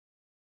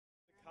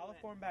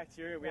coliform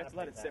bacteria, we have to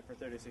let it sit for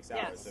 36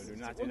 hours, so do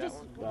not do that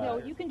one. No,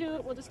 you can do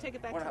it. We'll just take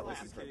it back to the lab.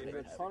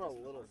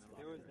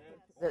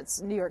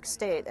 It's New York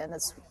State, and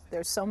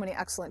there's so many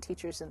excellent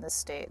teachers in this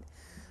state.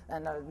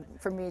 And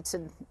for me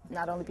to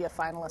not only be a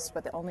finalist,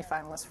 but the only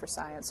finalist for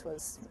science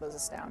was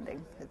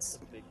astounding. It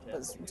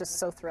was just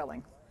so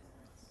thrilling.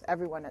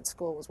 Everyone at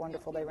school was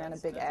wonderful. They ran a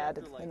big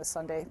ad in the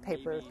Sunday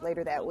paper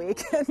later that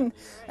week,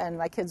 and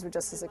my kids were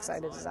just as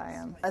excited as I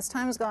am. As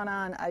time has gone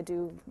on, I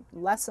do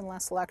less and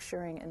less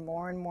lecturing and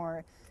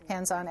more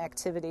hands-on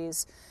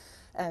activities.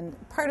 And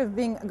part of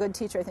being a good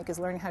teacher, I think, is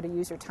learning how to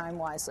use your time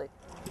wisely.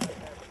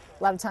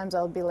 A lot of times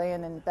I'll be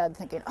laying in bed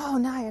thinking, oh,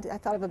 no, I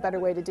thought of a better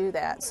way to do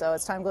that. So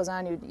as time goes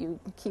on, you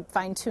keep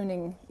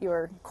fine-tuning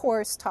your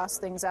course, toss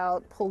things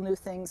out, pull new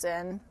things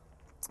in,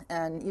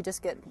 and you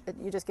just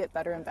get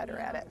better and better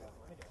at it.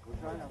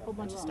 A whole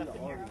bunch of stuff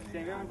in here.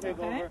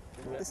 Okay.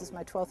 This is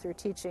my 12th year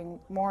teaching.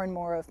 More and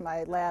more of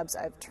my labs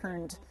I've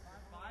turned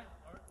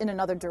in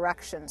another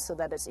direction so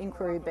that it's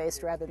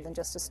inquiry-based rather than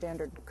just a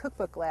standard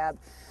cookbook lab.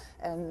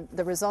 And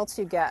the results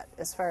you get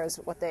as far as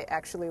what they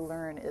actually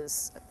learn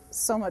is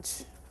so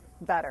much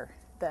better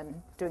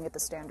than doing it the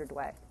standard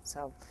way.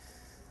 So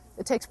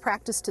it takes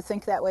practice to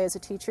think that way as a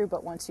teacher,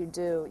 but once you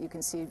do, you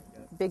can see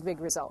big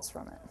results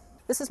from it.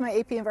 This is my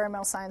AP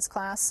Environmental Science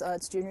class.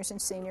 It's juniors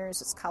and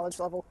seniors. It's a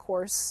college-level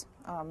course.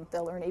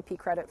 They'll earn AP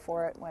credit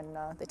for it when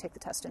they take the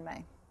test in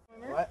May.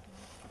 What?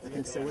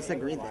 So what's that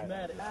green thing?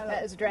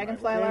 That is a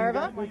dragonfly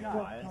larva.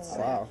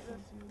 Wow.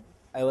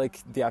 I like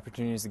the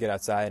opportunities to get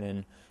outside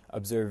and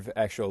observe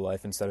actual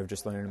life instead of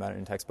just learning about it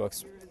in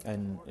textbooks,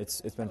 and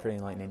it's been pretty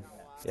enlightening.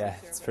 Yeah,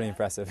 it's pretty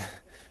impressive.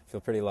 I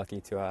feel pretty lucky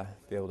to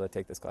be able to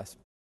take this class.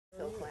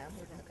 Pill clam.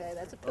 Okay,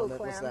 that's a pill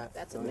clam.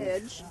 That's a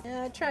midge.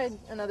 Yeah, I tried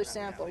another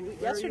sample.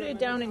 Yesterday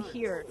down in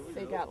here,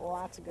 they got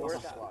lots of good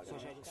stuff.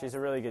 She's a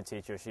really good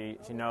teacher. She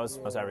knows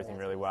everything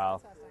really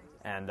well,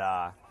 and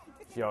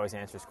she always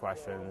answers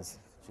questions.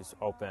 She's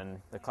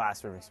open. The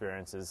classroom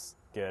experience is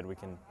good.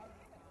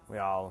 We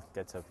all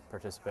get to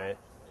participate.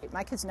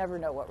 My kids never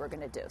know what we're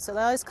going to do, so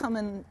they always come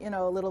in,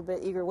 a little bit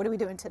eager. What are we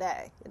doing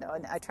today? And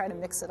I try to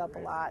mix it up a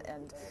lot,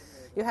 and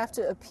you have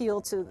to appeal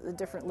to the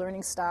different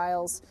learning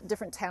styles,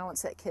 different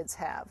talents that kids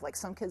have. Like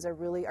some kids are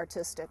really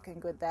artistic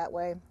and good that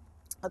way.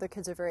 Other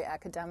kids are very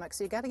academic,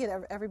 so you got to get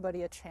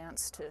everybody a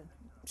chance to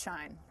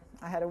shine.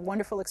 I had a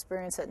wonderful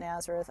experience at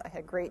Nazareth. I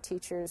had great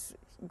teachers,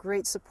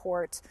 great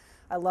support.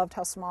 I loved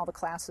how small the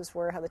classes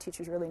were, how the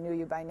teachers really knew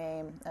you by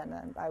name,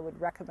 and I would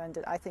recommend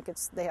it. I think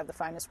they have the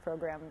finest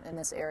program in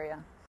this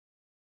area.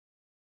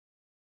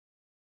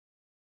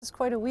 It's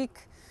quite a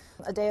week.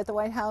 A day at the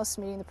White House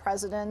meeting the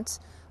president.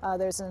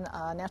 There's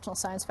a National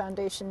Science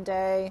Foundation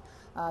Day.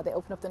 They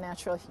open up the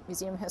Natural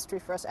Museum history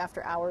for us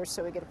after hours,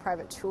 so we get a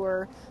private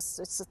tour.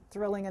 It's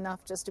thrilling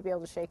enough just to be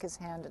able to shake his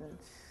hand and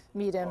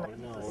meet him.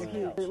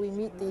 We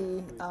meet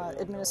the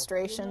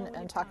administration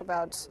and talk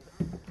about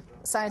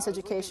science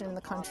education in the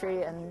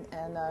country and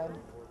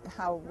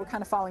how we're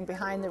kind of falling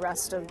behind the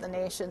rest of the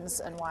nations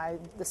and why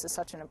this is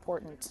such an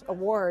important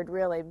award,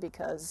 really,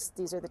 because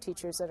these are the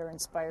teachers that are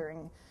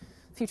inspiring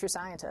future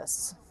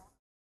scientists.